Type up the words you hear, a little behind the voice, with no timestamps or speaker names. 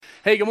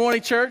Hey, good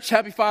morning, church.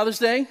 Happy Father's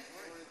Day.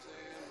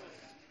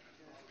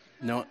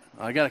 No,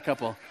 I got a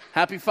couple.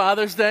 Happy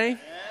Father's Day.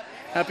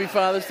 Happy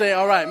Father's Day.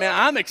 All right, man,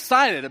 I'm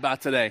excited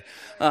about today.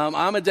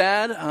 I'm a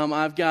dad.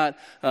 I've got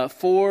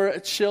 4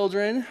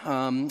 children,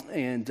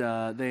 and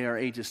they are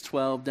ages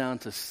 12 down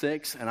to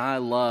 6, and I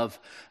love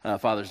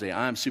Father's Day.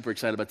 I'm super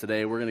excited about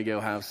today. We're going to go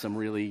have some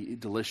really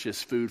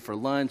delicious food for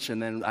lunch,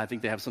 and then I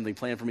think they have something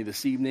planned for me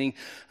this evening,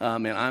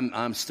 and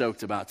I'm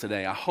stoked about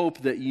today. I hope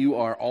that you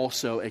are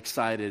also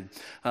excited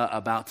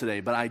about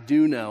today, but I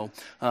do know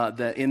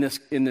that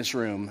in this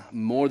room,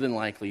 more than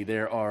likely,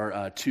 there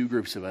are 2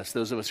 groups of us,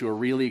 those of us who are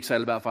really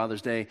excited about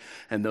Father's Day,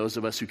 and those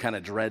of us who kind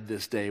of dread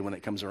this day when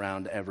it comes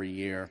around every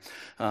year.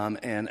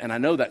 And I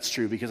know that's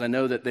true because I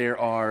know that there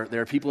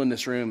are people in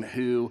this room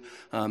who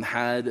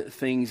had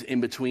things in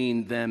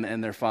between them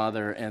and their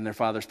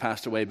fathers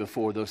passed away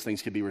before those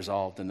things could be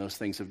resolved, and those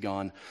things have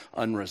gone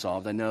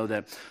unresolved. I know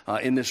that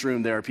in this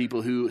room there are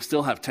people who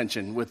still have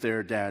tension with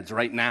their dads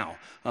right now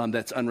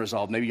that's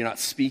unresolved. Maybe you're not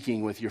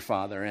speaking with your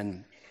father,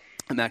 and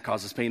that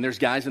causes pain. There's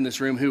guys in this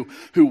room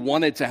who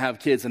wanted to have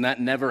kids, and that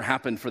never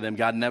happened for them.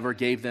 God never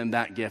gave them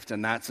that gift,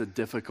 and that's a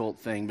difficult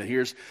thing. But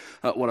here's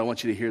what I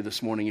want you to hear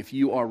this morning. If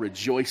you are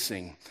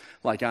rejoicing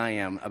like I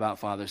am about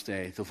Father's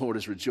Day, the Lord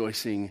is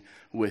rejoicing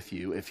with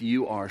you. If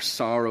you are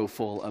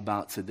sorrowful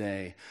about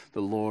today,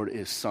 the Lord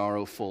is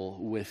sorrowful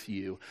with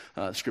you.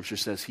 Scripture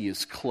says He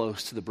is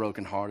close to the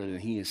brokenhearted,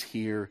 and He is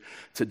here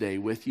today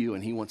with you,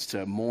 and He wants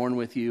to mourn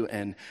with you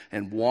and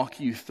walk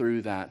you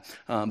through that.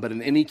 But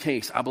in any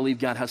case, I believe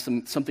God has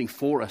something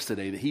for us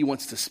today, that He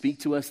wants to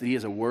speak to us, that He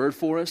has a word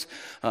for us,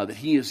 that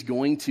He is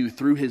going to,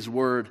 through His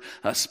word,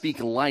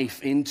 speak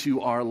life into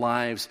our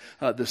lives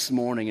this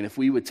morning. And if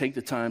we would take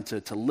the time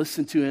to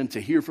listen to Him, to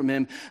hear from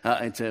Him,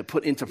 and to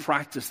put into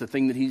practice the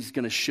thing that He's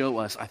going to show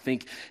us, I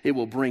think it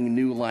will bring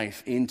new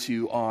life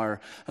into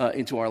our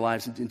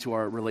lives, into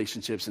our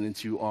relationships, and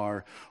into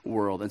our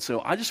world. And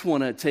so I just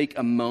want to take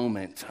a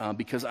moment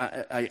because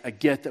I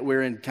get that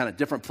we're in kind of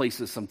different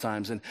places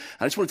sometimes, and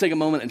I just want to take a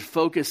moment and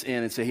focus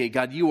in and say, hey,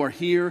 God, You are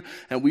here,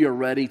 and we are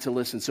ready to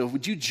listen. So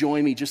would you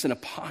join me just in a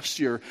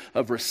posture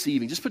of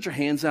receiving? Just put your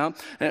hands out,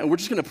 and we're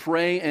just going to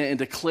pray and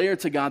declare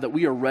to God that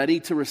we are ready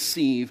to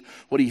receive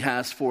what He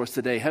has for us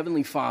today.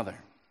 Heavenly Father,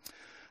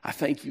 I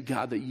thank You,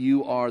 God, that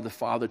You are the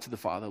father to the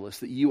fatherless,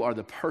 that You are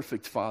the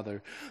perfect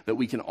Father that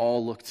we can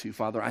all look to.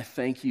 Father, I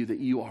thank You that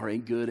You are a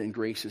good and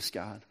gracious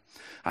God.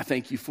 I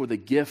thank You for the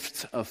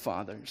gift of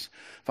fathers.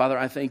 Father,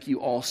 I thank You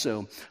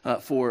also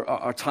for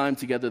our time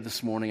together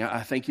this morning.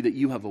 I thank You that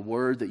You have a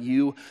word, that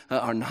You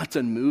are not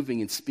done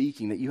moving and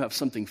speaking, that You have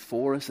something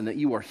for us, and that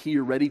You are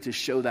here ready to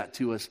show that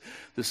to us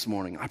this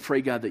morning. I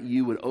pray, God, that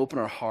You would open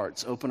our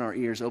hearts, open our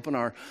ears, open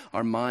our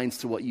minds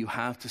to what You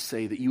have to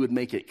say, that You would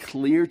make it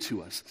clear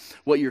to us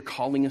what You're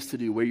calling us to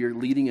do, where You're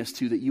leading us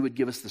to, that You would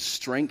give us the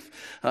strength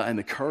and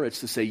the courage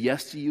to say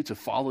yes to You, to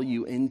follow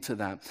You into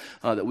that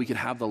we could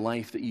have the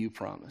life that You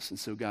promise. And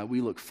so, God,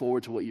 we look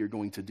forward to what You're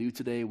going to do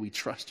today. We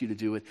trust You to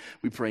do it.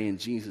 We pray in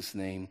Jesus'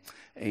 name,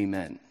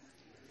 amen.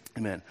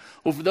 Amen.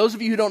 Well, for those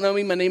of you who don't know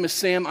me, my name is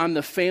Sam. I'm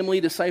the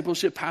family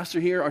discipleship pastor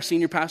here. Our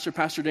senior pastor,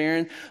 Pastor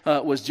Darren,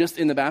 was just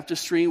in the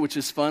baptistry, which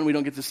is fun. We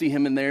don't get to see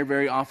him in there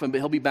very often, but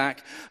he'll be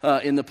back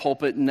in the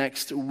pulpit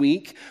next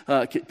week,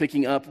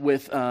 picking up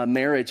with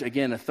marriage.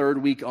 Again, a third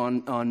week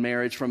on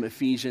marriage from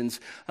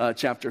Ephesians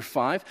chapter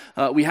 5.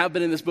 We have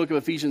been in this book of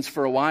Ephesians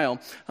for a while,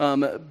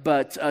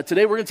 but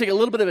today we're going to take a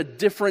little bit of a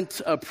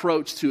different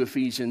approach to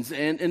Ephesians.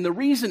 And the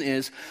reason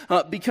is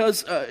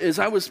because as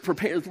I was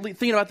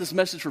thinking about this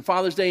message for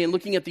Father's Day, and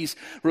looking at these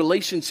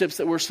relationships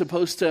that we're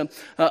supposed to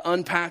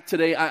unpack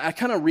today, I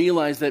kind of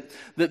realized that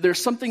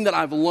there's something that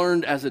I've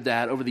learned as a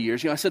dad over the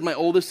years. You know, I said my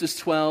oldest is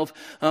 12.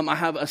 I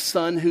have a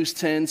son who's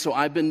 10, so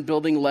I've been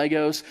building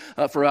Legos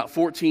for about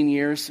 14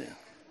 years. Did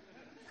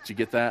you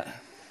get that?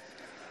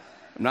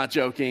 I'm not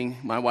joking.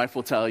 My wife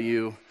will tell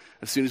you,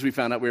 as soon as we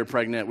found out we were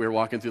pregnant, we were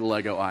walking through the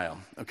Lego aisle,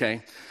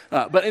 okay?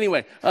 But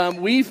anyway,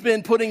 we've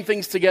been putting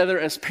things together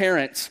as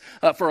parents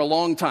for a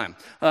long time,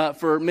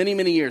 for many,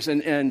 many years.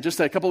 And just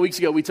a couple weeks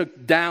ago, we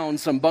took down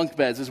some bunk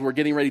beds as we're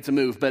getting ready to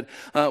move. But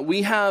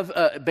we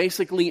have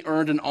basically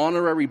earned an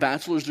honorary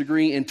bachelor's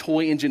degree in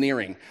toy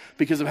engineering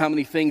because of how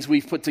many things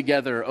we've put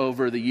together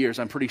over the years,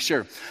 I'm pretty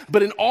sure.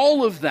 But in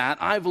all of that,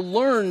 I've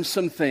learned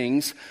some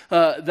things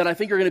that I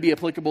think are going to be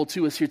applicable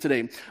to us here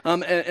today.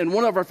 And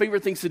one of our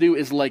favorite things to do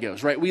is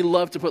Legos, right? We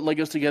love to put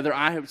Legos together.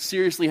 I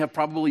have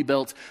probably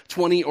built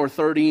 20 or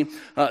 30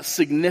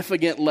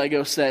 significant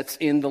Lego sets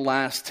in the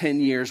last 10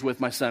 years with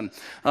my son.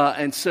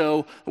 And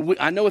so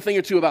I know a thing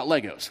or two about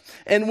Legos.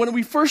 And when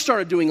we first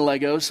started doing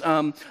Legos,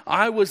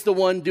 I was the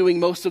one doing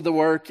most of the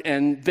work,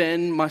 and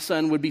Ben, my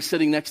son, would be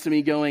sitting next to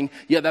me going,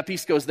 yeah, that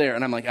piece goes there.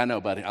 And I'm like, I know,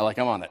 buddy.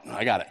 I'm on it.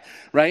 I got it.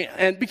 Right?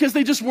 And because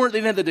they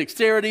didn't have the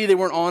dexterity, they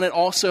weren't on it.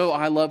 Also,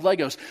 I love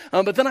Legos.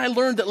 But then I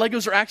learned that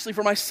Legos are actually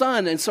for my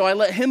son, and so I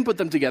let him put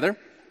them together,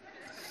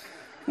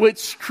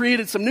 which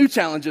created some new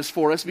challenges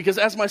for us because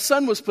as my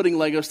son was putting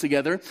Legos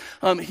together,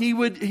 he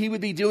would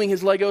be doing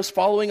his Legos,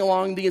 following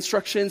along the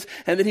instructions,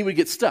 and then he would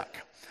get stuck.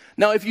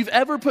 Now, if you've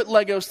ever put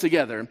Legos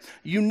together,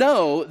 you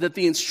know that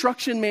the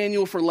instruction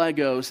manual for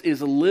Legos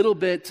is a little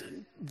bit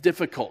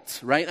difficult,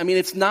 right? I mean,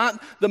 it's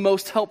not the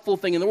most helpful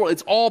thing in the world.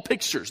 It's all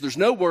pictures. There's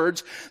no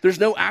words. There's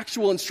no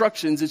actual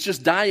instructions. It's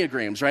just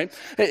diagrams, right?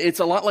 It's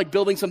a lot like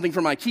building something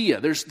from IKEA.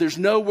 There's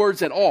no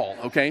words at all,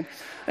 okay?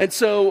 And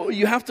so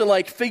you have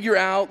to figure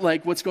out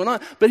what's going on.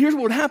 But here's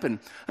what would happen.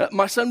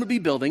 My son would be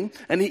building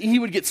and he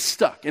would get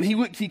stuck and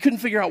he couldn't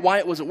figure out why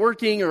it wasn't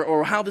working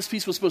or how this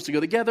piece was supposed to go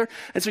together.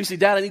 And so he said,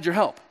 Dad, I need your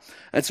help.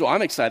 And so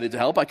I'm excited to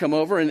help. I come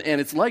over and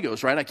it's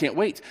Legos, right? I can't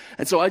wait.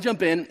 And so I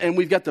jump in and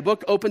we've got the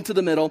book open to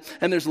the middle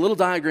and there's a little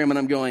diagram and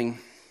I'm going,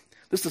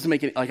 this doesn't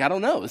make any, I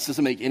don't know. This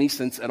doesn't make any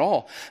sense at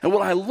all. And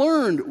what I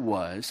learned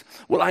was,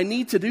 what I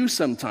need to do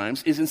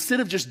sometimes is instead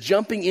of just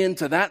jumping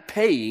into that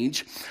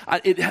page,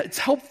 it's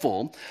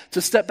helpful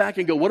to step back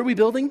and go, what are we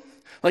building?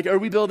 Are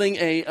we building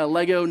a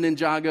Lego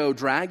Ninjago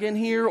dragon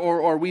here,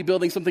 or are we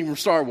building something from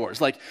Star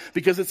Wars?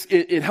 Because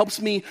it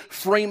helps me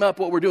frame up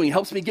what we're doing. It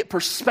helps me get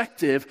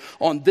perspective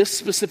on this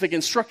specific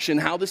instruction,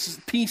 how this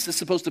piece is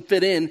supposed to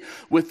fit in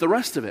with the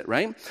rest of it,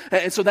 right?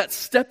 And so that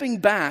stepping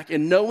back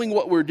and knowing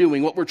what we're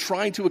doing, what we're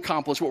trying to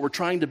accomplish, what we're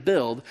trying to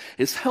build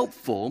is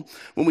helpful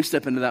when we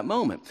step into that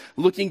moment.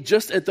 Looking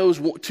just at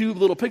those two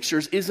little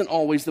pictures isn't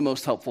always the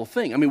most helpful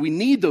thing. I mean, we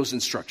need those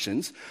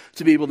instructions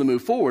to be able to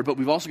move forward, but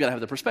we've also got to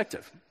have the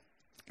perspective.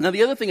 Now,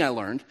 the other thing I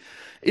learned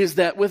is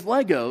that with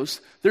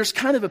Legos, there's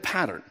kind of a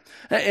pattern.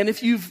 And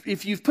if you've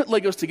put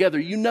Legos together,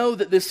 you know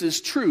that this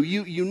is true.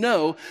 You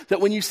know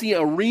that when you see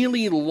a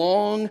really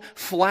long,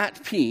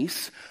 flat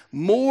piece,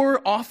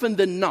 more often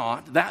than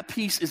not, that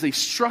piece is a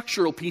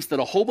structural piece that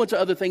a whole bunch of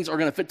other things are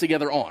going to fit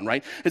together on,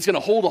 right? It's going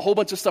to hold a whole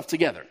bunch of stuff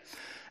together.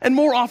 And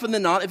more often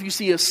than not, if you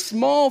see a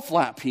small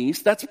flat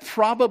piece, that's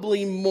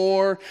probably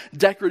more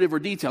decorative or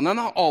detailed. Now,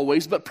 not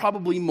always, but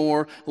probably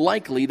more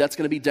likely that's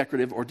going to be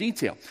decorative or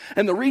detailed.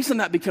 And the reason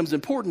that becomes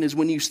important is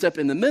when you step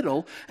in the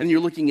middle and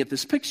you're looking at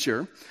this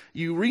picture,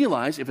 you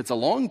realize if it's a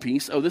long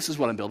piece, oh, this is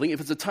what I'm building.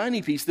 If it's a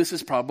tiny piece, this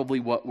is probably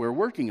what we're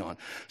working on.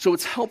 So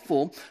it's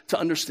helpful to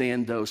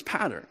understand those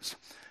patterns.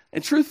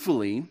 And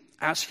truthfully,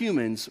 as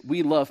humans,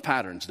 we love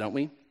patterns, don't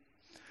we?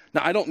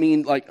 Now, I don't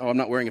mean I'm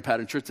not wearing a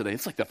patterned shirt today.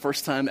 It's the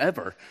first time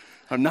ever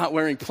I'm not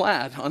wearing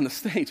plaid on the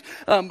stage.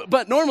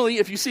 But normally,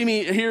 if you see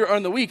me here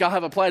on the week, I'll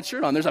have a plaid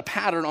shirt on. There's a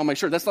pattern on my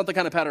shirt. That's not the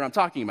kind of pattern I'm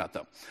talking about,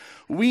 though.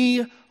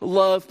 We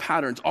love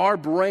patterns. Our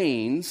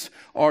brains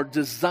are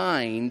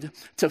designed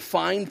to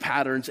find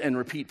patterns and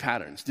repeat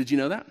patterns. Did you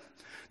know that?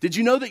 Did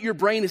you know that your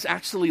brain is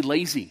actually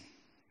lazy?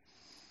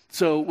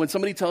 So when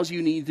somebody tells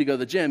you need to go to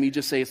the gym, you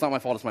just say, it's not my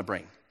fault, it's my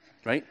brain,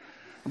 right?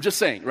 I'm just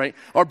saying, right?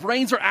 Our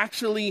brains are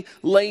actually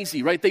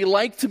lazy, right? They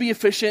like to be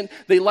efficient.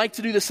 They like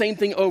to do the same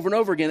thing over and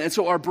over again. And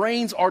so our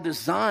brains are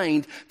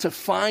designed to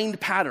find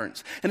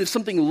patterns. And if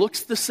something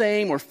looks the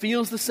same or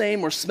feels the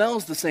same or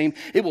smells the same,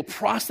 it will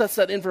process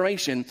that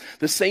information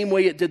the same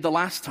way it did the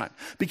last time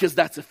because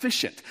that's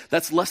efficient.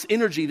 That's less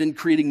energy than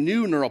creating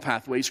new neural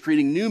pathways,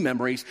 creating new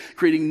memories,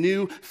 creating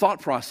new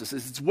thought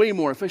processes. It's way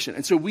more efficient.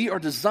 And so we are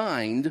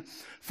designed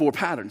for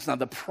patterns. Now,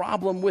 the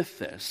problem with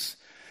this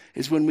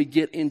is when we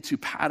get into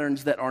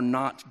patterns that are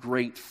not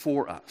great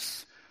for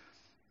us.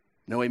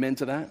 No amen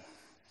to that?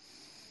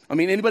 I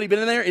mean, anybody been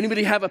in there?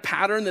 Anybody have a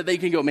pattern that they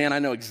can go, man, I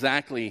know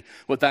exactly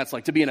what that's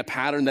like, to be in a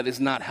pattern that is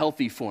not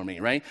healthy for me,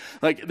 right?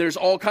 There's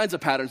all kinds of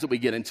patterns that we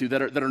get into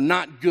that are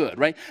not good,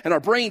 right? And our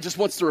brain just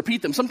wants to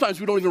repeat them. Sometimes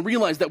we don't even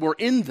realize that we're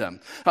in them.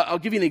 I'll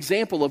give you an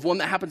example of one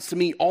that happens to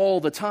me all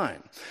the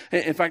time.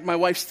 In fact, my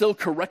wife still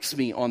corrects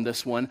me on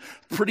this one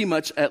pretty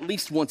much at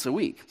least once a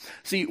week.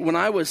 See, when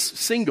I was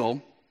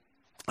single,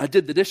 I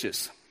did the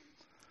dishes.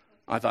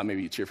 I thought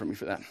maybe you'd cheer for me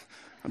for that.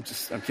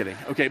 I'm kidding.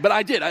 Okay, but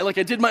I did. I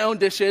did my own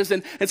dishes,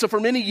 and so for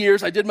many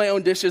years I did my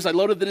own dishes. I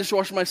loaded the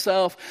dishwasher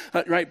myself,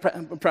 right?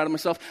 I'm proud of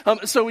myself.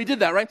 So we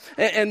did that, right?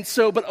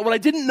 But what I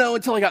didn't know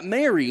until I got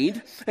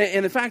married,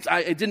 and in fact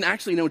I didn't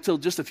actually know until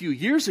just a few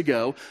years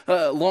ago,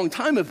 a long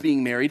time of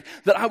being married,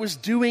 that I was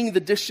doing the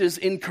dishes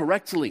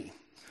incorrectly.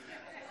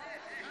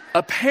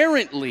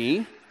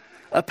 Apparently,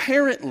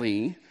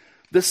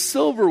 the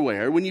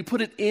silverware, when you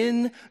put it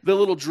in the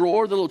little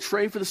drawer, the little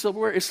tray for the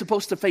silverware, is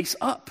supposed to face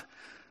up,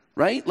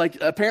 right?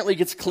 Apparently it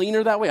gets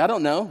cleaner that way. I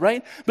don't know,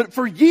 right? But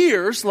for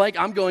years,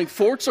 I'm going,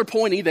 forks are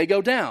pointy, they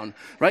go down,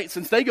 right?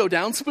 Since they go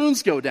down,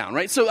 spoons go down,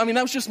 right? So,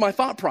 that was just my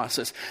thought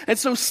process. And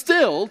so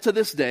still, to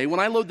this day, when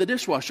I load the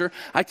dishwasher,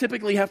 I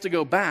typically have to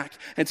go back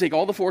and take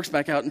all the forks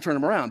back out and turn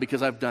them around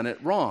because I've done it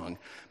wrong.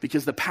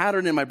 Because the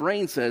pattern in my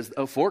brain says,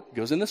 oh, fork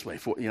goes in this way.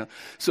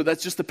 So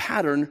that's just the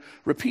pattern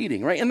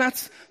repeating, right? And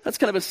that's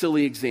kind of a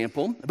silly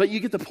example, but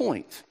you get the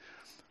point.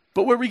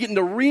 But where we get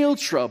into real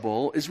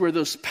trouble is where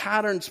those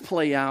patterns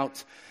play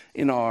out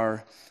in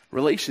our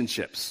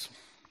relationships.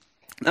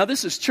 Now,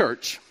 this is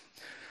church,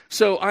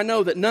 so I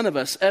know that none of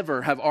us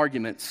ever have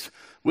arguments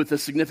with the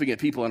significant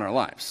people in our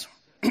lives.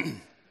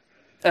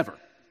 Ever.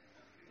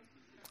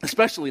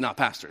 Especially not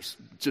pastors,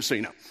 just so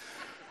you know.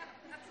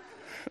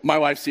 My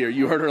wife's here.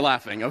 You heard her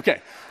laughing.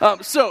 Okay.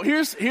 So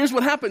here's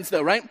what happens,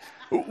 though, right?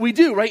 We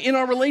do, right? In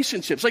our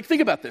relationships. Like,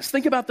 think about this.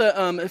 Think about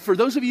for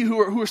those of you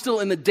who are still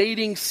in the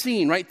dating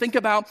scene, right? Think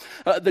about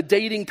the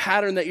dating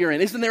pattern that you're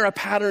in. Isn't there a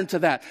pattern to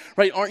that,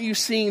 right? Aren't you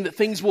seeing that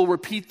things will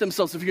repeat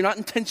themselves? If you're not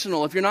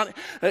intentional, if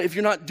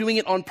you're not doing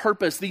it on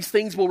purpose, these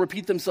things will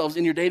repeat themselves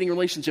in your dating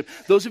relationship.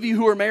 Those of you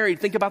who are married,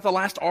 think about the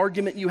last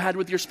argument you had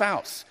with your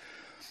spouse.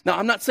 Now,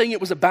 I'm not saying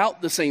it was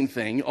about the same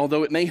thing,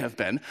 although it may have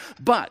been,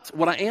 but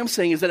what I am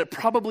saying is that it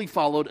probably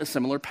followed a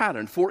similar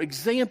pattern. For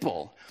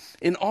example,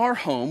 in our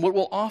home, what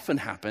will often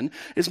happen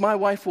is my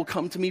wife will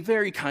come to me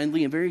very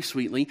kindly and very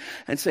sweetly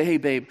and say, hey,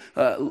 babe,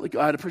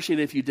 I'd appreciate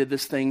it if you did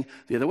this thing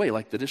the other way,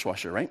 like the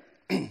dishwasher, right?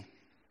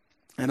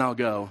 And I'll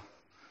go,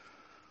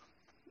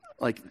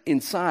 like,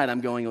 inside, I'm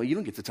going, well, you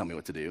don't get to tell me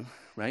what to do,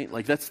 right?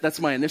 Like, that's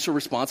my initial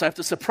response. I have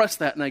to suppress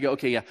that, and I go,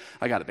 okay, yeah,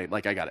 I got it, babe.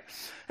 Like, I got it.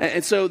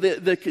 And so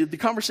the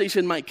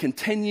conversation might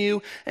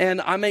continue, and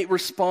I might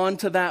respond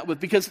to that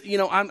because,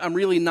 I'm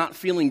really not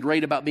feeling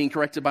great about being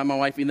corrected by my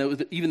wife,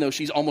 even though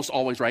she's almost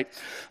always right.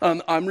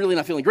 I'm really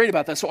not feeling great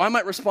about that. So I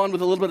might respond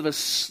with a little bit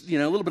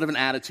of an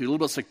attitude, a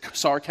little bit of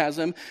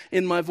sarcasm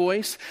in my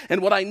voice.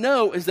 And what I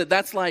know is that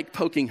that's like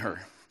poking her.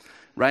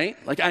 Right?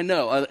 Like, I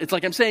know. It's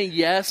like I'm saying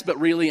yes, but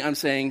really I'm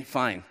saying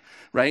fine.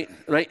 Right?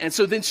 And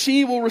so then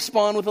she will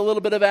respond with a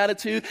little bit of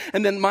attitude,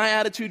 and then my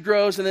attitude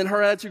grows, and then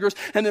her attitude grows,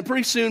 and then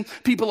pretty soon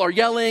people are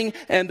yelling,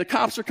 and the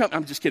cops are coming.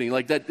 I'm just kidding.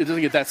 Like, that, it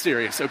doesn't get that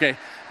serious, okay?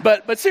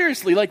 But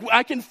seriously, like,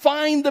 I can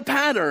find the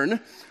pattern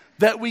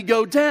that we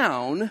go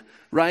down,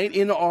 right,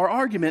 in our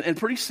argument, and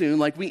pretty soon,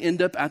 like, we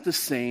end up at the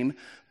same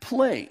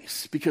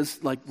place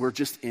because, like, we're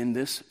just in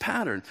this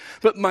pattern.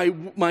 But my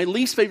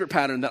least favorite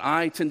pattern that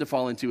I tend to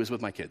fall into is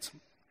with my kids.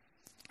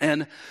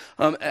 And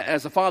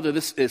as a father,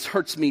 this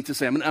hurts me to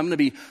say. I'm going to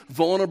be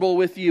vulnerable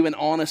with you and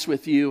honest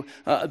with you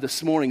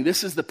this morning.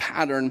 This is the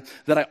pattern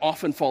that I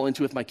often fall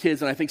into with my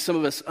kids, and I think some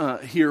of us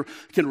here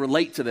can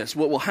relate to this.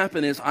 What will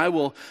happen is I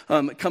will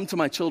come to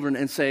my children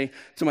and say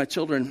to my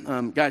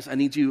children, guys, I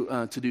need you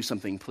to do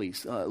something,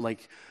 please.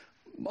 Like,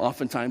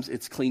 oftentimes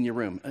it's clean your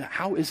room.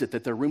 How is it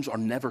that their rooms are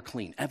never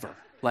clean, ever?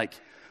 Like,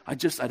 I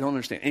don't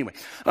understand. Anyway,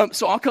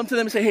 so I'll come to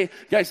them and say, hey,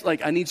 guys,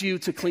 like, I need you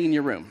to clean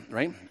your room,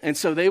 right? And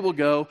so they will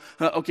go,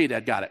 okay,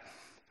 Dad, got it.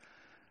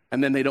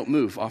 And then they don't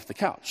move off the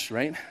couch,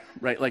 right?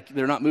 Like,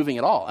 they're not moving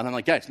at all. And I'm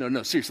like, guys,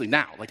 no, seriously,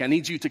 now. Like, I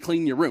need you to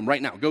clean your room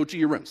right now. Go to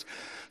your rooms.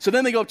 So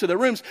then they go up to their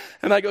rooms,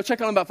 and I go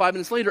check on them about 5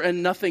 minutes later,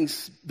 and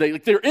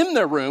they're in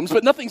their rooms,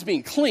 but nothing's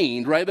being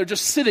cleaned, right? They're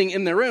just sitting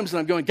in their rooms, and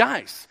I'm going,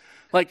 guys,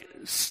 like,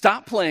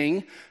 stop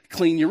playing,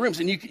 clean your rooms.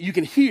 And you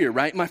can hear,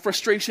 right? My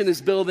frustration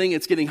is building.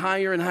 It's getting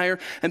higher and higher.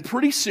 And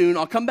pretty soon,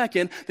 I'll come back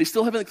in. They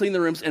still haven't cleaned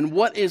their rooms. And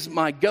what is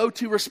my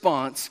go-to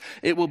response?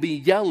 It will be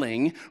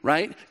yelling,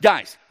 right?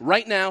 Guys,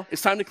 right now,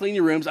 it's time to clean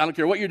your rooms. I don't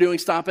care what you're doing.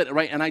 Stop it,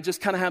 right? And I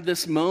just kind of have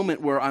this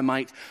moment where I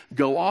might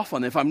go off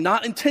on it. If I'm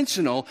not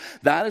intentional,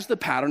 that is the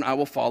pattern I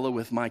will follow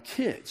with my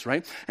kids,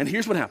 right? And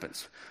here's what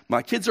happens.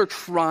 My kids are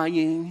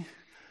crying,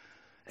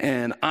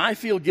 and I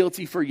feel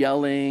guilty for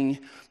yelling,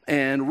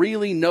 and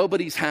really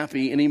nobody's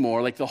happy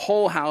anymore. Like, the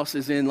whole house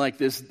is in, like,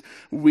 this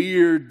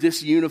weird,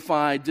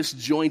 disunified,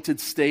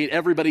 disjointed state.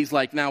 Everybody's,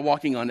 like, now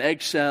walking on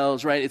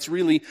eggshells, right? It's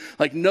really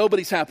like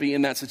nobody's happy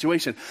in that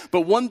situation.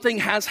 But one thing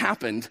has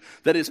happened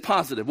that is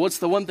positive. What's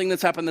the one thing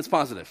that's happened that's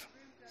positive?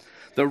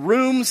 The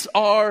rooms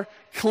are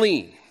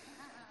clean.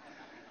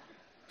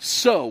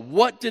 So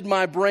what did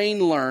my brain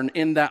learn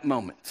in that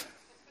moment?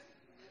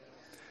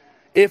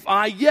 If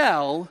I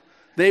yell,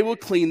 they will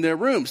clean their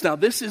rooms. Now,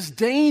 this is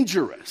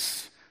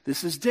dangerous.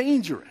 This is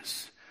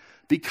dangerous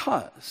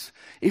because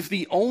if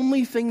the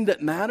only thing that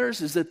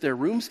matters is that their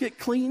rooms get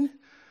clean,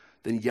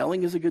 then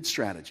yelling is a good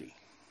strategy.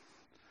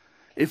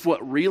 If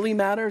what really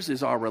matters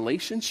is our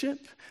relationship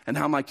and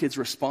how my kids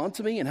respond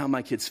to me and how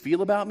my kids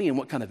feel about me and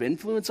what kind of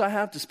influence I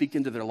have to speak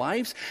into their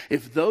lives,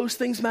 if those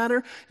things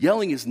matter,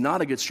 yelling is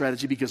not a good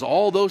strategy because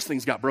all those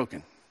things got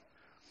broken,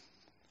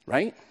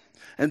 right?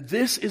 And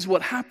this is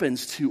what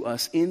happens to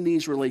us in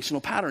these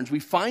relational patterns. We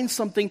find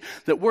something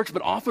that works,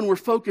 but often we're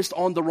focused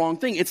on the wrong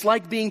thing. It's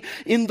like being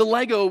in the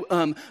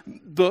Lego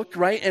book,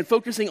 right, and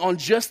focusing on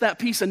just that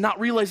piece and not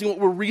realizing what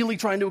we're really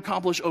trying to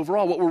accomplish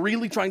overall, what we're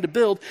really trying to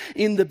build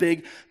in the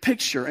big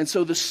picture. And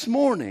so this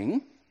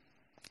morning,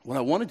 what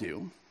I want to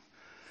do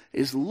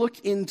is look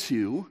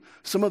into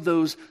some of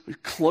those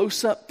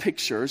close-up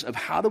pictures of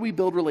how do we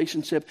build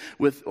relationship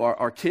with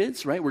our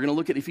kids, right? We're going to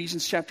look at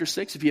Ephesians chapter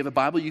 6. If you have a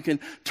Bible, you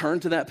can turn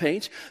to that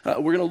page. We're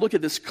going to look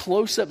at this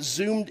close-up,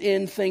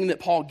 zoomed-in thing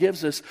that Paul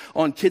gives us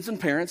on kids and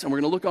parents, and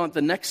we're going to look on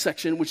the next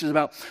section, which is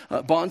about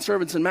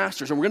bondservants and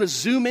masters, and we're going to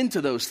zoom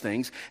into those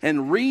things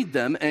and read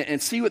them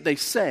and see what they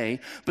say,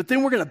 but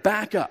then we're going to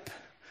back up.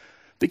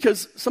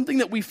 Because something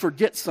that we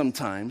forget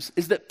sometimes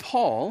is that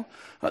Paul,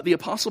 the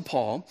Apostle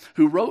Paul,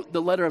 who wrote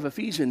the letter of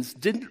Ephesians,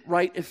 didn't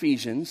write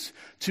Ephesians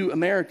to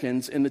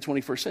Americans in the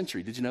 21st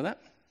century. Did you know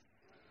that?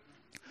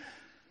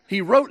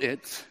 He wrote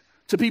it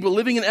to people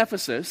living in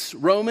Ephesus,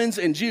 Romans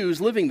and Jews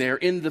living there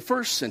in the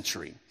first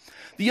century.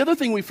 the other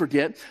thing we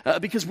forget,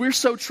 because we're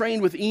so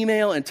trained with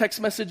email and text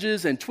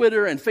messages and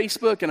Twitter and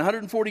Facebook and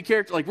 140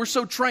 characters, like we're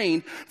so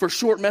trained for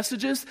short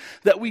messages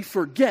that we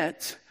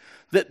forget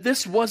that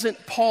this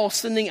wasn't Paul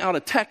sending out a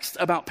text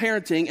about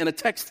parenting and a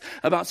text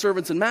about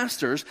servants and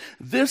masters.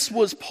 This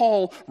was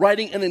Paul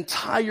writing an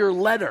entire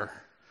letter.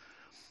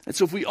 And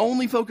so if we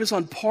only focus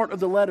on part of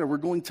the letter, we're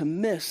going to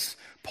miss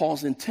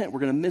Paul's intent. We're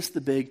going to miss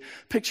the big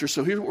picture.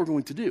 So here's what we're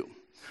going to do.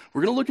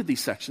 We're going to look at these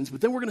sections,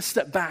 but then we're going to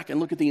step back and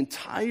look at the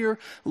entire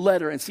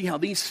letter and see how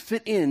these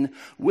fit in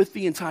with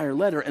the entire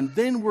letter. And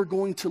then we're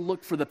going to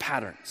look for the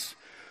patterns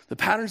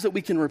that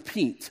we can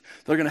repeat,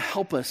 that are going to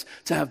help us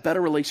to have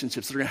better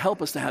relationships, that are going to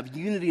help us to have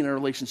unity in our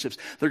relationships,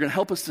 that are going to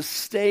help us to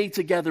stay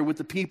together with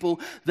the people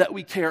that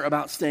we care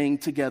about staying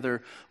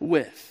together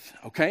with,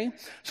 okay?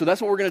 So that's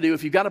what we're going to do.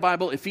 If you've got a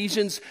Bible,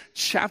 Ephesians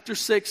chapter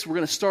 6, we're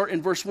going to start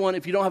in verse 1.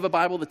 If you don't have a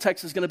Bible, the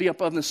text is going to be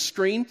up on the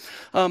screen.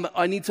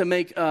 I need to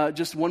make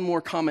just one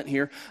more comment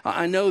here.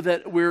 I know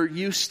that we're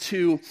used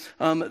to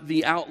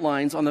the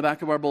outlines on the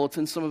back of our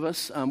bulletin, some of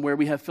us, where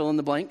we have fill in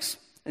the blanks,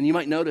 and you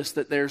might notice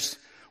that there's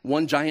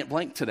one giant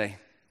blank today.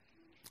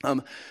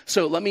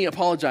 So let me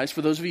apologize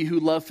for those of you who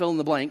love fill in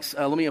the blanks.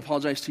 Let me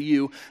apologize to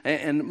you.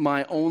 And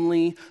my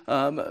only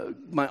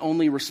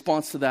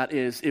response to that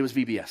is it was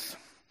VBS.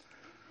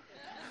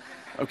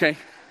 Okay,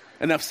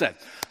 enough said.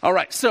 All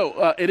right,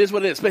 so it is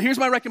what it is. But here's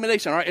my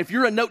recommendation, all right? If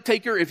you're a note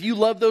taker, if you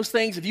love those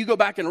things, if you go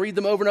back and read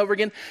them over and over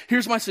again,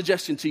 here's my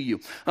suggestion to you.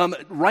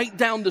 Write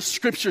down the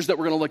scriptures that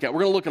we're going to look at.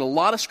 We're going to look at a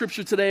lot of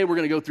scripture today. We're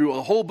going to go through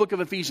a whole book of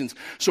Ephesians.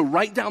 So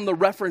write down the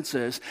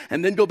references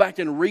and then go back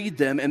and read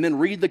them and then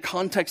read the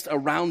context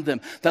around them.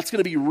 That's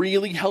going to be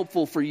really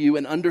helpful for you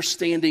in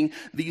understanding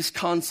these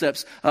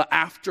concepts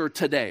after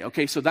today.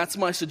 Okay, so that's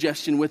my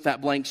suggestion with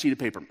that blank sheet of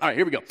paper. All right,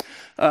 here we go.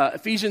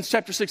 Ephesians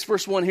chapter 6,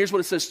 verse 1. Here's what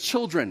it says.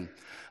 Children,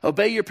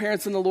 obey your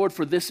parents in the Lord,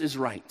 for this is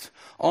right.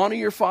 Honor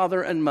your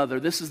father and mother.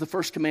 This is the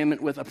first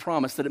commandment with a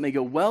promise that it may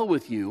go well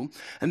with you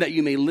and that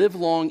you may live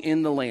long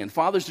in the land.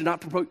 Fathers, do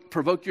not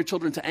provoke your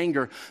children to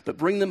anger, but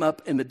bring them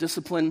up in the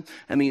discipline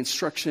and the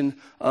instruction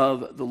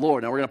of the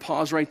Lord. Now we're going to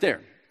pause right there.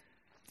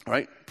 All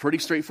right, pretty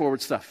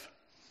straightforward stuff.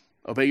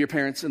 Obey your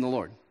parents in the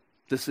Lord.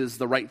 This is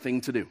the right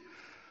thing to do.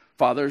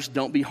 Fathers,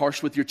 don't be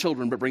harsh with your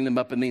children, but bring them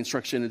up in the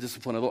instruction and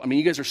discipline of the Lord. I mean,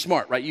 you guys are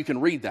smart, right? You can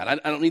read that. I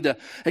don't need to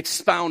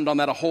expound on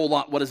that a whole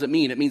lot. What does it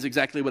mean? It means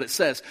exactly what it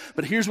says.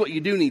 But here's what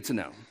you do need to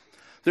know.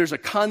 There's a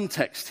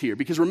context here.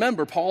 Because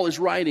remember, Paul is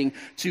writing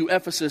to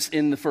Ephesus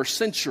in the first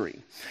century.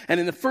 And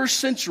in the first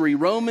century,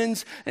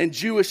 Romans and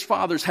Jewish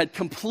fathers had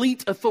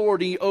complete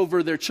authority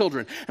over their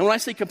children. And when I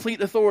say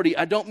complete authority,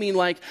 I don't mean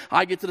like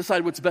I get to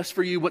decide what's best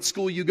for you, what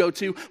school you go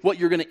to, what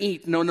you're going to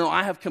eat. No,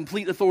 I have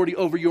complete authority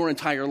over your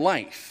entire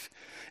life.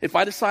 If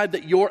I decide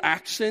that your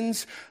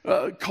actions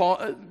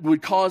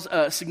would cause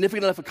a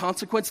significant enough a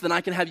consequence, then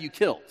I can have you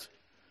killed.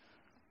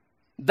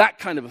 That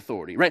kind of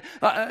authority, right?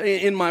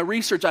 In my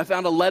research, I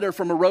found a letter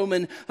from a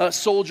Roman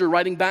soldier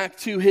writing back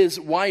to his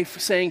wife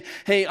saying,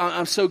 hey,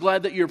 I'm so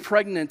glad that you're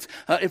pregnant.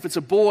 If it's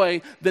a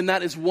boy, then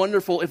that is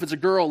wonderful. If it's a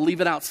girl,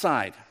 leave it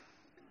outside.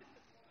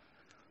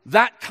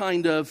 That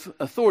kind of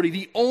authority.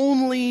 The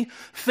only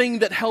thing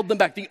that held them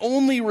back, the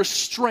only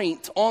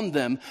restraint on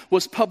them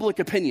was public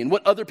opinion,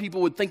 what other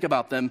people would think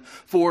about them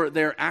for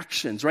their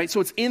actions, right? So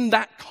it's in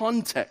that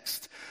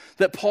context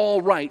that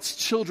Paul writes,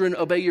 children,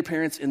 obey your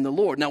parents in the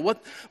Lord. Now,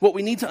 what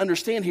we need to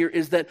understand here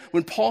is that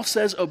when Paul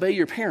says obey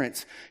your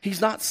parents,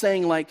 he's not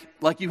saying like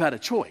you had a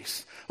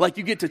choice, like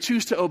you get to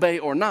choose to obey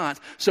or not,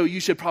 so you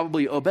should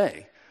probably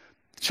obey.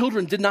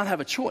 Children did not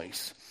have a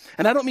choice.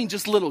 And I don't mean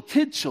just little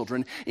kid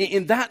children.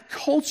 In that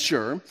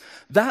culture,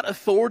 that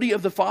authority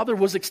of the father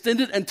was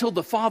extended until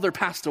the father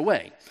passed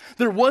away.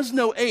 There was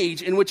no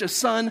age in which a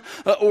son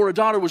or a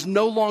daughter was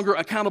no longer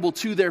accountable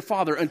to their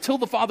father. Until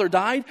the father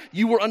died,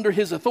 you were under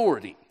his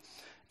authority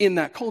in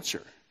that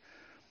culture.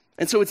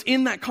 And so it's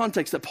in that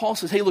context that Paul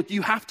says, hey, look,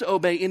 you have to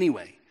obey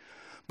anyway,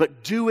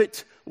 but do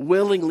it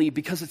willingly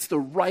because it's the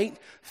right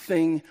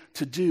thing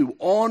to do.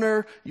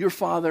 Honor your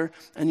father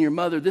and your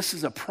mother. This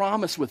is a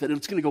promise with it.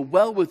 It's going to go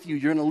well with you.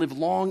 You're going to live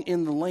long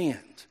in the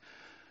land.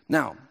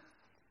 Now,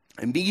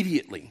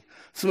 immediately,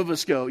 some of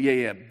us go,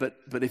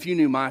 but if you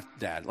knew my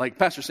dad, like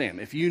Pastor Sam,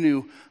 if you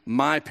knew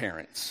my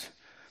parents,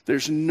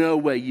 there's no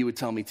way you would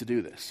tell me to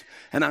do this.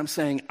 And I'm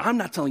saying, I'm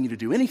not telling you to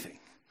do anything.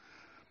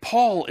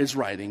 Paul is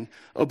writing,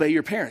 obey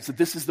your parents, that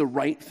this is the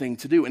right thing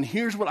to do. And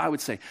here's what I would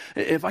say.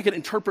 If I could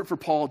interpret for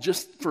Paul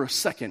just for a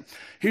second,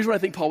 here's what I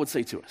think Paul would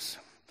say to us.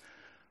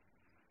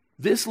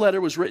 This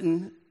letter was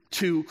written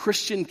to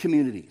Christian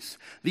communities.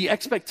 The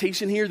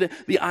expectation here,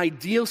 the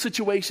ideal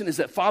situation is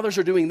that fathers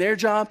are doing their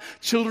job,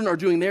 children are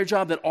doing their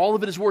job, that all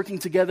of it is working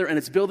together and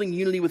it's building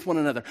unity with one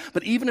another.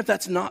 But even if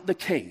that's not the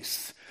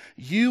case,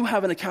 you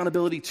have an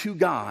accountability to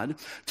God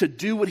to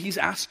do what he's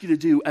asked you to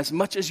do as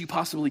much as you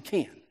possibly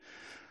can.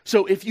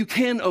 So if you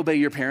can obey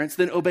your parents,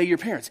 then obey your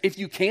parents. If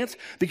you can't,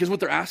 because what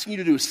they're asking you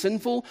to do is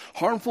sinful,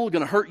 harmful,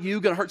 going to hurt you,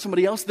 going to hurt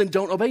somebody else, then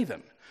don't obey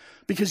them.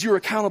 Because you're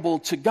accountable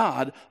to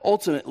God,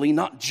 ultimately,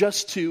 not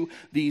just to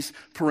these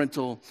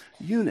parental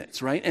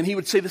units, right? And he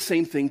would say the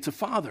same thing to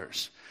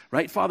fathers,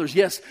 right? Fathers,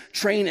 yes,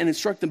 train and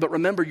instruct them, but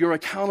remember, you're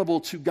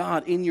accountable to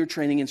God in your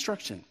training and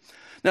instruction.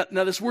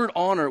 Now, this word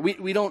honor,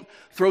 we don't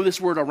throw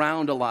this word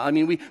around a lot. I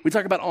mean, we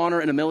talk about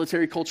honor in a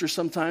military culture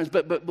sometimes,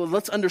 but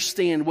let's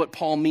understand what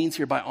Paul means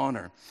here by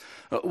honor.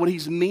 What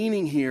he's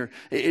meaning here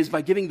is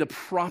by giving the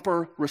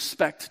proper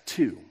respect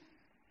to.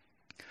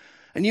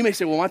 And you may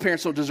say, well, my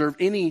parents don't deserve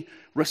any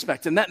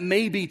respect. And that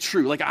may be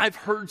true. Like, I've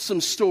heard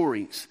some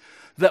stories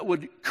that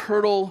would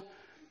curdle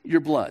your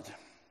blood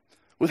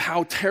with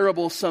how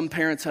terrible some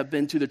parents have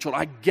been to their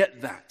children. I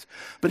get that.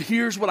 But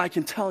here's what I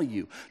can tell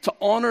you. To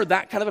honor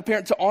that kind of a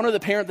parent, to honor the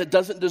parent that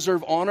doesn't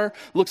deserve honor,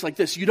 looks like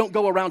this. You don't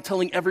go around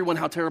telling everyone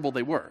how terrible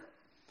they were.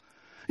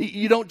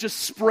 You don't just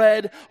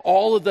spread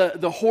all of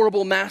the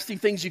horrible, nasty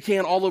things you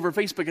can all over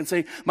Facebook and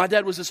say, my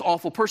dad was this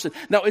awful person.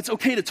 Now, it's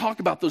okay to talk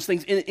about those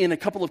things in a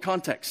couple of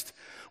contexts.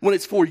 When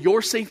it's for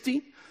your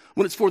safety,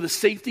 when it's for the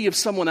safety of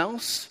someone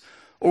else,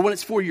 or when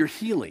it's for your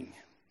healing.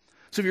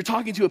 So if you're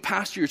talking to a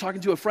pastor, you're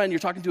talking to a friend, you're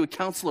talking to a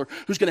counselor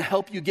who's going to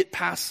help you get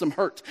past some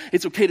hurt,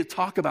 it's okay to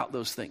talk about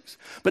those things.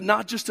 But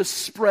not just to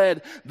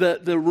spread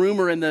the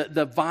rumor and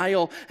the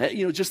vile,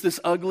 just this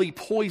ugly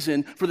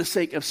poison for the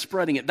sake of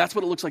spreading it. That's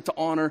what it looks like to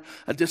honor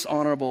a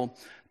dishonorable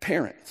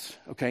parent,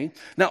 okay?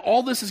 Now,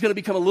 all this is going to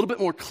become a little bit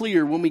more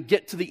clear when we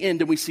get to the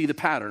end and we see the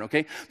pattern,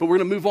 okay? But we're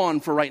going to move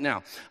on for right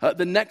now.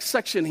 The next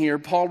section here,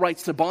 Paul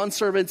writes to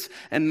bondservants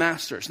and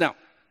masters. Now,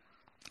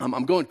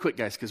 I'm going quick,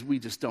 guys, because we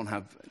just don't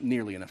have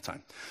nearly enough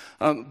time.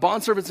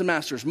 Bondservants and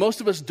masters.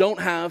 Most of us don't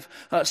have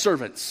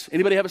servants.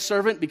 Anybody have a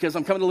servant? Because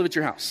I'm coming to live at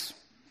your house.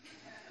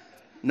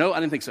 No, I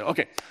didn't think so.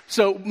 Okay,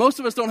 so most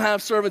of us don't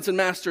have servants and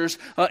masters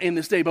in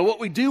this day. But what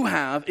we do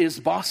have is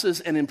bosses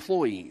and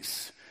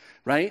employees,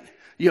 right?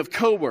 You have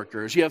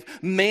coworkers, you have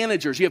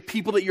managers, you have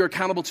people that you're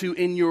accountable to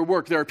in your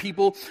work. There are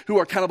people who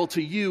are accountable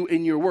to you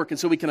in your work. And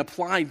so we can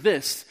apply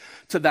this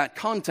to that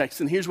context.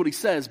 And here's what he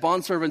says: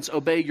 bondservants,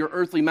 obey your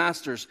earthly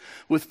masters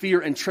with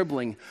fear and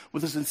trembling,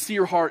 with a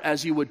sincere heart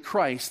as you would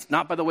Christ,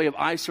 not by the way of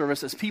eye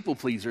service as people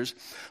pleasers,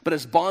 but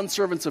as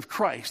bondservants of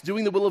Christ,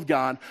 doing the will of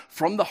God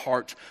from the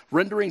heart,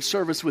 rendering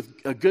service with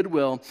a good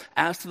will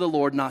as to the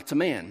Lord, not to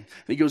man. And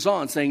he goes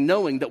on saying,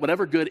 knowing that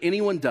whatever good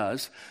anyone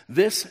does,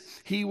 this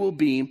he will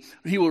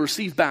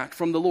receive back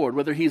from the Lord,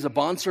 whether he is a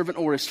bondservant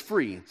or is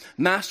free.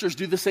 Masters,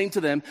 do the same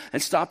to them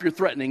and stop your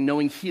threatening,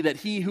 knowing that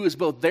he who is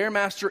both their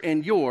master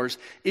and yours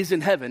is in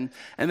heaven,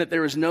 and that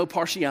there is no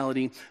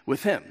partiality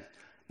with him.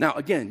 Now,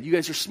 again, you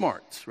guys are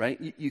smart,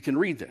 right? You can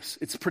read this.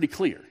 It's pretty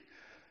clear.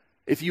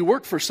 If you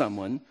work for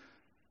someone,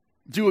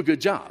 do a good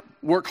job.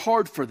 Work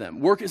hard for them.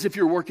 Work as if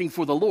you're working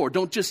for the Lord.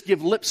 Don't just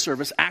give lip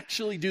service.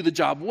 Actually do the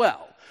job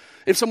well.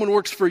 If someone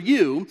works for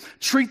you,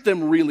 treat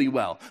them really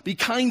well. Be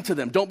kind to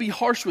them. Don't be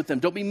harsh with them.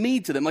 Don't be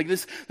mean to them. Like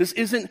this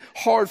isn't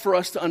hard for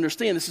us to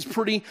understand. This is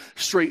pretty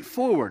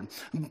straightforward.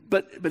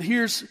 But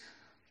here's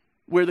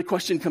where the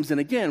question comes in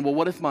again. Well,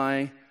 what if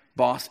my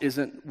boss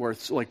isn't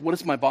worth serving? What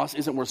if my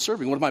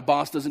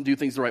boss doesn't do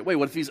things the right way?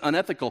 What if he's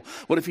unethical?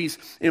 What if he's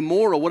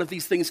immoral? What if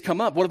these things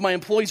come up? What if my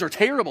employees are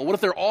terrible? What if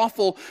they're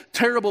awful,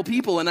 terrible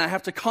people and I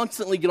have to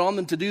constantly get on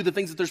them to do the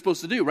things that they're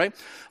supposed to do, right?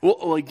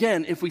 Well,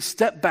 again, if we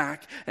step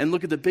back and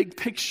look at the big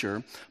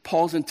picture,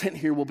 Paul's intent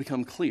here will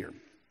become clear.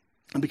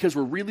 And because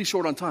we're really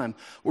short on time,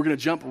 we're going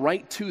to jump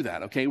right to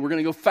that, okay? We're going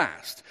to go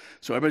fast.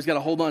 So everybody's got to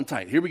hold on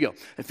tight. Here we go.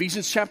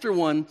 Ephesians chapter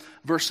 1,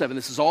 verse 7.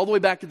 This is all the way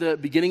back to the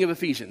beginning of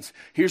Ephesians.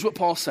 Here's what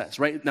Paul says,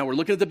 right? Now we're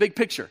looking at the big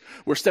picture.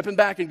 We're stepping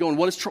back and going,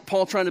 what is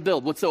Paul trying to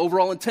build? What's the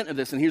overall intent of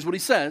this? And here's what he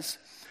says.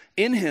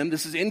 In him,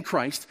 this is in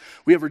Christ,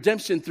 we have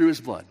redemption through his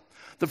blood,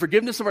 the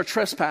forgiveness of our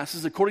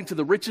trespasses according to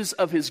the riches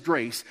of his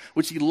grace,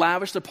 which he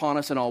lavished upon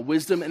us in all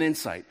wisdom and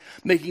insight,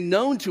 making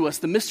known to us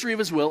the mystery of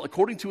his will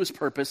according to his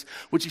purpose,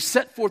 which he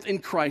set forth in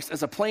Christ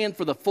as a plan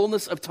for the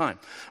fullness of time.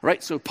 All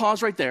right, so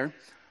pause right there.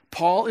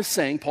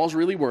 Paul's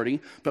really wordy,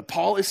 but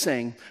Paul is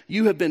saying,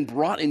 you have been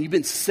brought in, you've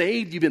been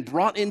saved, you've been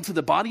brought into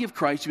the body of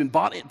Christ, you've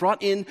been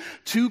brought in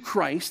to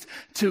Christ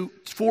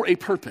for a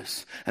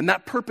purpose. And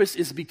that purpose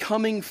is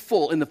becoming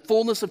full. In the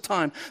fullness of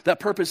time, that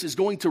purpose is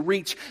going to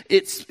reach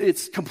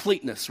its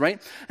completeness, right?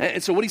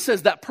 And so what he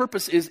says, that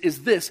purpose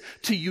is this,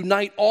 to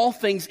unite all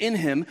things in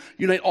him,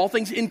 unite all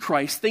things in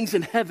Christ, things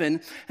in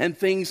heaven and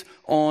things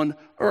on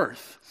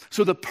earth.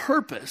 So the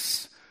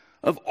purpose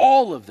of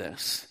all of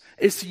this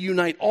is to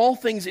unite all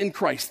things in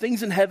Christ,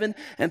 things in heaven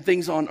and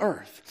things on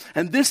earth.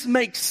 And this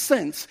makes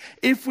sense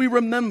if we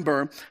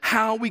remember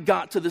how we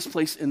got to this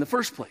place in the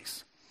first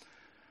place.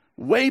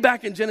 Way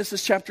back in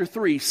Genesis chapter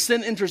 3,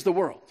 sin enters the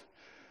world.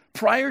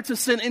 Prior to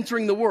sin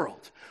entering the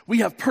world, we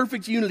have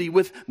perfect unity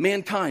with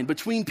mankind.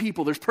 Between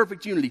people, there's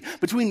perfect unity.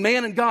 Between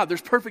man and God,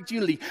 there's perfect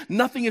unity.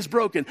 Nothing is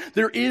broken.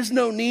 There is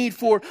no need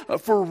for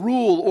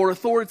rule or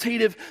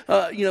authoritative,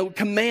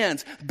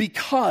 commands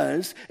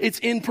because it's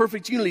in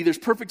perfect unity. There's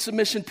perfect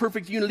submission,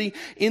 perfect unity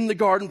in the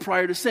garden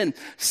prior to sin.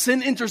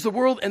 Sin enters the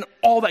world and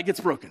all that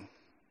gets broken.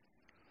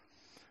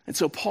 And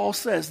so Paul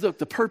says, look,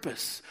 the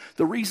purpose,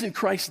 the reason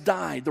Christ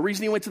died, the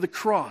reason he went to the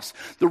cross,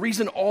 the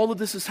reason all of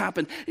this has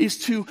happened is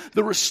to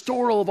the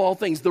restoral of all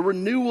things, the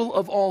renewal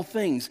of all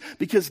things,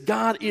 because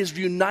God is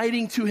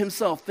uniting to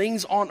himself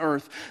things on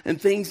earth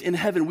and things in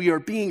heaven. We are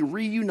being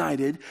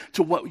reunited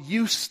to what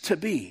used to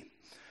be.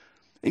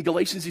 In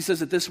Galatians, he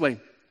says it this way: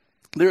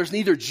 there is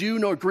neither Jew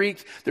nor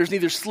Greek, there is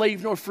neither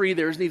slave nor free,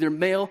 there is neither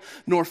male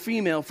nor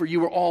female, for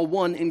you are all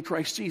one in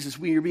Christ Jesus.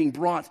 We are being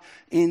brought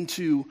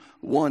into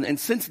one. And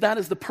since that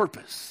is the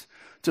purpose,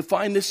 to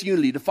find this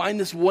unity, to find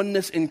this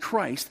oneness in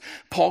Christ,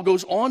 Paul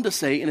goes on to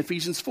say in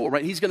Ephesians 4,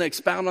 right? He's going to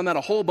expound on that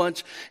a whole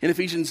bunch in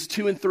Ephesians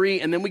 2 and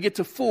 3, and then we get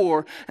to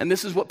 4, and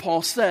this is what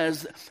Paul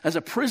says: as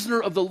a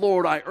prisoner of the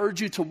Lord, I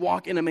urge you to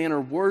walk in a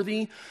manner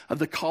worthy of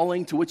the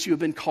calling to which you have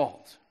been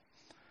called.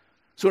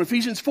 So in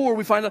Ephesians 4,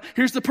 we find out,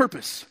 here's the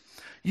purpose.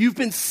 You've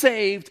been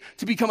saved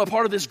to become a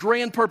part of this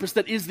grand purpose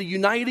that is the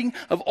uniting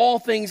of all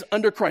things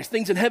under Christ.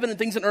 Things in heaven and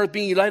things in earth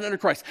being united under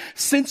Christ.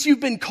 Since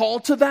you've been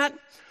called to that,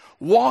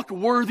 walk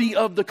worthy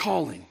of the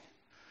calling.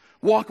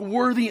 Walk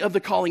worthy of the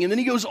calling. And then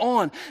he goes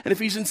on in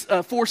Ephesians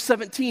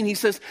 4:17, he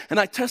says, and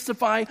I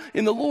testify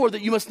in the Lord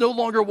that you must no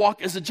longer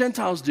walk as the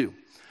Gentiles do.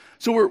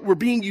 So we're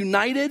being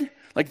united.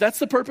 Like, that's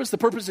the purpose. The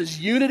purpose is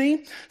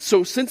unity.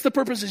 So since the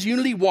purpose is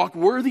unity, walk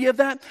worthy of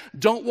that.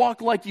 Don't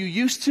walk like you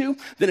used to.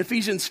 Then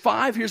Ephesians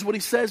 5, here's what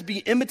he says: be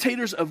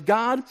imitators of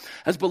God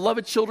as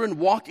beloved children.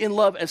 Walk in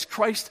love as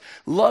Christ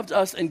loved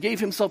us and gave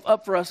himself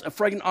up for us, a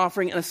fragrant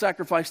offering and a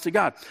sacrifice to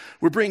God.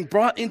 We're being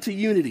brought into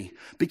unity.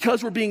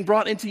 Because we're being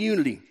brought into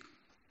unity,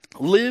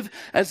 live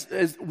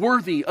as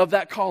worthy of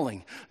that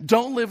calling.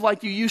 Don't live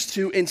like you used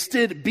to.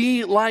 Instead,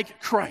 be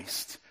like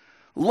Christ.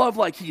 Love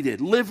like he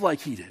did. Live like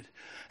he did.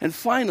 And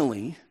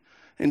finally,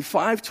 in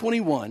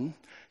 5:21,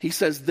 he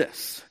says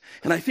this,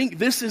 and I think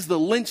this is the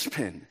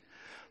linchpin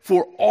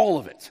for all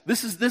of it.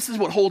 This is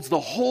what holds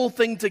the whole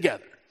thing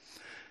together.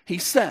 He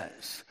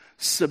says,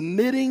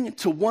 submitting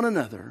to one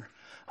another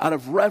out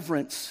of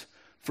reverence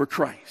for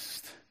Christ.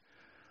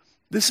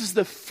 This is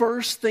the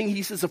first thing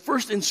he says, the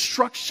first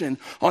instruction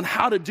on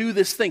how to do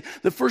this thing.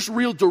 The first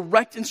real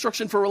direct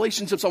instruction for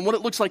relationships on what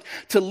it looks like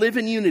to live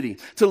in unity,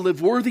 to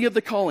live worthy of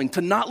the calling,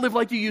 to not live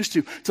like you used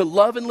to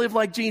love and live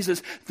like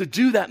Jesus. To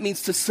do that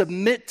means to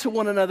submit to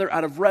one another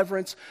out of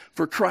reverence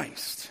for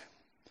Christ.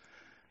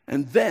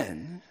 And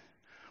then,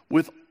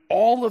 with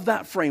all of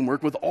that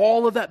framework, with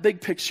all of that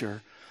big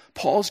picture,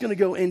 Paul's going to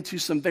go into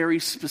some very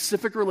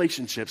specific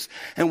relationships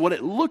and what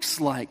it looks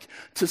like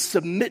to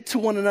submit to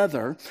one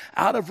another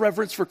out of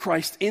reverence for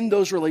Christ in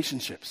those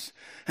relationships.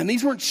 And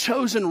these weren't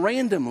chosen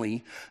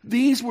randomly.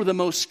 These were the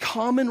most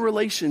common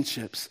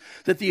relationships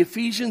that the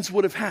Ephesians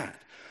would have had.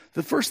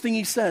 The first thing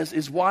he says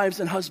is wives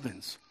and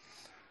husbands.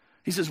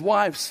 He says,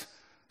 wives,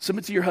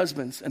 submit to your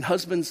husbands, and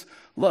husbands,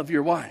 love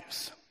your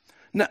wives.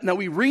 Now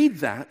we read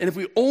that, and if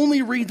we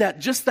only read that,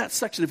 just that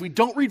section, if we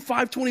don't read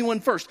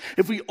 5:21 first,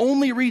 if we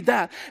only read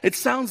that, it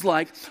sounds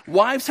like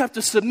wives have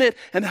to submit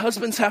and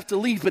husbands have to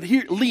lead. But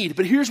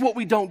here's what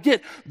we don't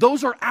get.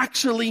 Those are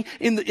actually,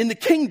 in the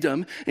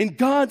kingdom, in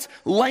God's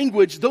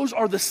language, those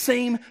are the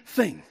same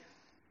thing.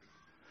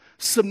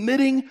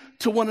 Submitting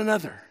to one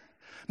another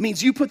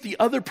means you put the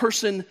other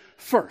person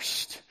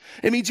first.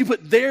 It means you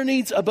put their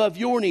needs above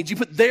your needs. You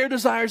put their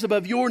desires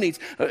above your needs,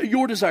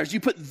 your desires.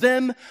 You put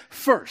them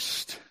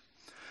first.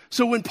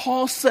 So when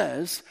Paul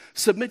says,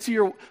 submit to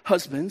your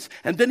husbands,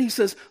 and then he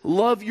says,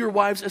 love your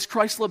wives as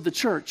Christ loved the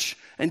church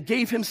and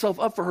gave himself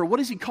up for her, what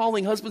is he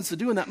calling husbands to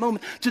do in that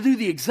moment? To do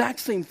the exact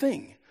same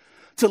thing.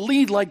 To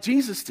lead like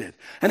Jesus did.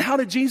 And how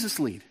did Jesus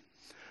lead?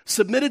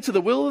 Submitted to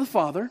the will of the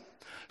Father,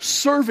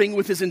 serving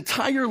with his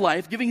entire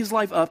life, giving his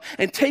life up,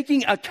 and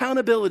taking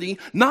accountability,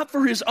 not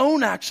for his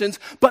own actions,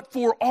 but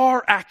for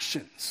our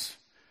actions.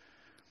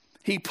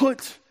 He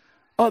put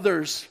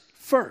others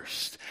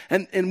first.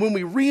 And when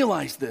we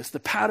realize this, the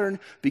pattern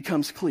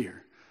becomes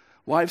clear.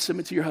 Wives,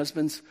 submit to your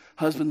husbands.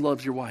 Husband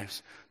loves your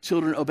wives.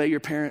 Children, obey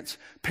your parents.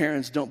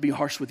 Parents, don't be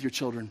harsh with your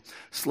children.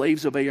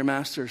 Slaves, obey your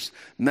masters.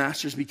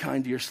 Masters, be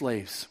kind to your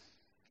slaves.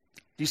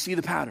 Do you see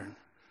the pattern?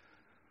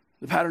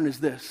 The pattern is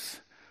this: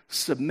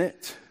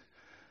 submit,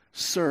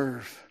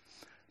 serve,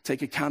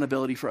 take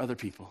accountability for other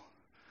people.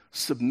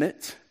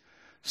 Submit,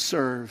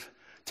 serve,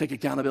 take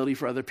accountability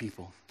for other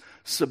people.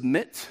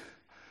 Submit,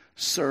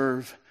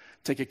 serve,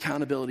 take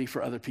accountability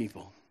for other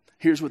people.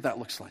 Here's what that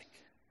looks like.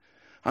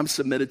 I'm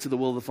submitted to the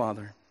will of the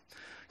Father.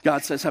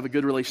 God says, have a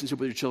good relationship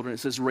with your children.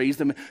 It says, raise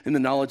them in the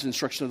knowledge and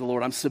instruction of the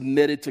Lord. I'm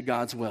submitted to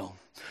God's will.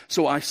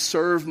 So I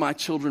serve my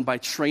children by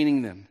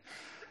training them,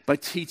 by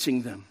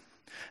teaching them.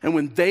 And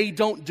when they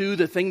don't do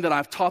the thing that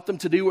I've taught them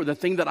to do or the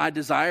thing that I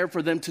desire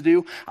for them to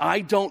do, I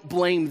don't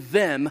blame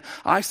them.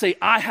 I say,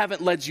 I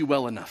haven't led you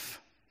well enough.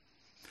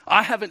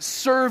 I haven't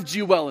served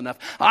you well enough.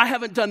 I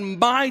haven't done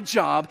my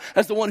job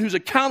as the one who's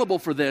accountable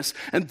for this,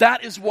 and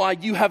that is why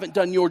you haven't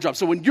done your job.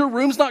 So when your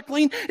room's not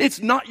clean,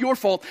 it's not your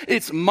fault,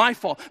 it's my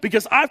fault,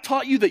 because I've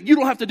taught you that you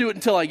don't have to do it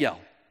until I yell.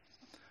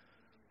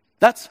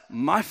 That's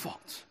my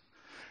fault.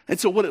 And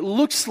so what it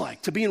looks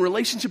like to be in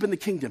relationship in the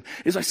kingdom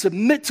is I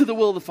submit to the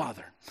will of the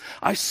Father.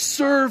 I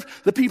serve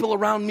the people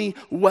around me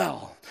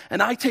well.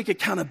 And I take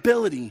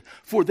accountability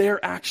for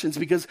their actions,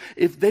 because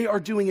if they are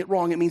doing it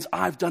wrong, it means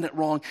I've done it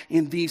wrong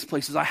in these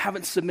places. I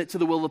haven't submitted to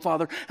the will of the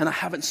Father, and I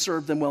haven't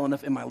served them well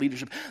enough in my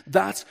leadership.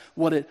 That's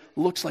what it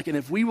looks like. And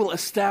if we will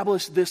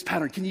establish this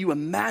pattern, can you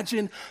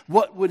imagine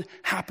what would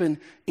happen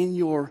in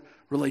your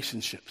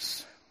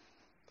relationships?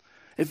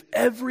 If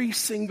every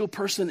single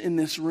person in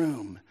this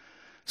room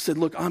said,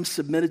 look, I'm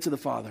submitted to the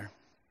Father,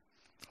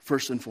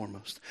 first and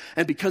foremost.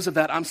 And because of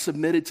that, I'm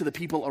submitted to the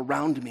people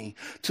around me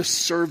to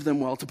serve them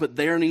well, to put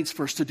their needs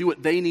first, to do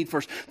what they need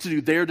first, to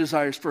do their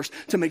desires first,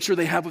 to make sure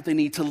they have what they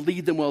need, to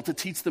lead them well, to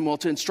teach them well,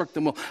 to instruct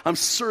them well. I'm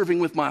serving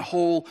with my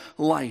whole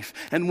life.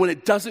 And when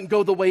it doesn't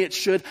go the way it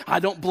should, I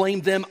don't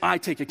blame them, I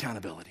take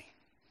accountability.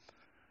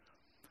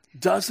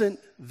 Doesn't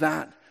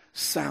that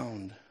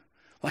sound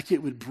like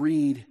it would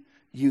breed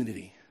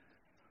unity?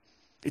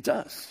 It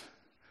does.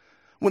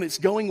 When it's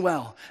going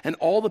well and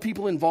all the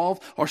people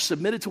involved are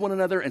submitted to one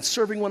another and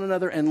serving one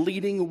another and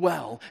leading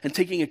well and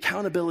taking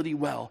accountability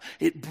well,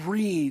 it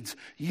breeds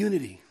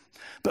unity.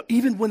 But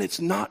even when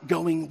it's not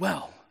going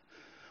well,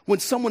 when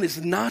someone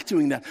is not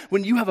doing that,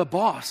 when you have a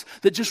boss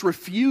that just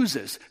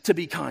refuses to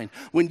be kind,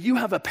 when you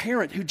have a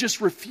parent who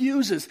just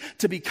refuses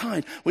to be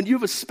kind, when you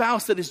have a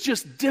spouse that is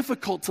just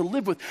difficult to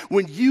live with,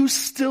 when you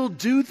still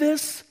do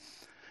this,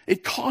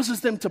 it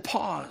causes them to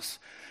pause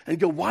and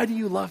go, why do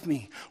you love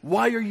me?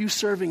 Why are you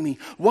serving me?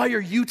 Why are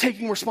you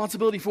taking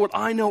responsibility for what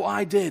I know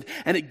I did?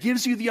 And it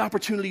gives you the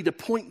opportunity to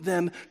point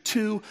them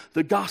to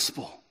the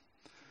gospel.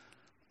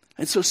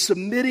 And so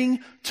submitting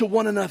to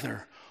one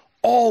another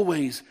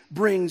always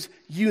brings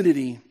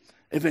unity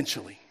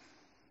eventually.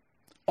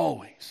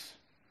 Always.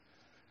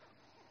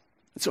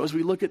 And so as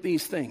we look at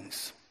these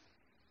things,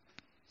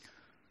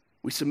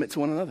 we submit to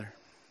one another.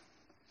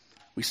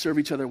 We serve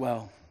each other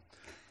well.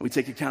 And we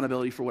take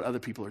accountability for what other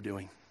people are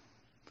doing.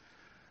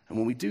 And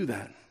when we do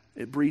that,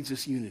 it breeds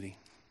this unity.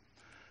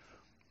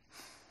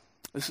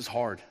 This is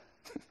hard.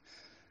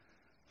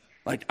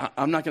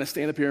 I'm not going to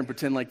stand up here and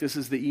pretend like this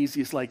is the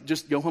easiest.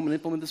 Just go home and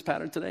implement this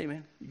pattern today,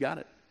 man. You got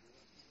it.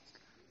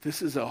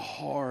 This is a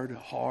hard,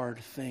 hard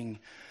thing.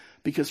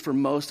 Because for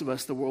most of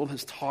us, the world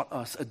has taught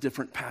us a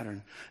different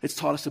pattern. It's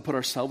taught us to put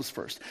ourselves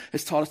first.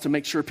 It's taught us to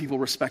make sure people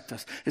respect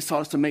us. It's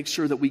taught us to make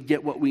sure that we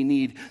get what we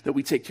need, that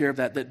we take care of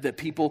that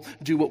people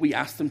do what we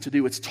ask them to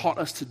do. It's taught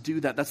us to do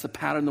that. That's the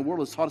pattern the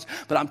world has taught us.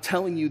 But I'm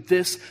telling you,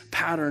 this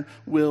pattern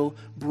will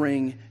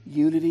bring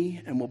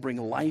unity and will bring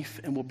life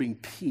and will bring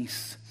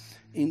peace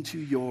into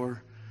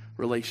your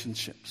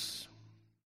relationships.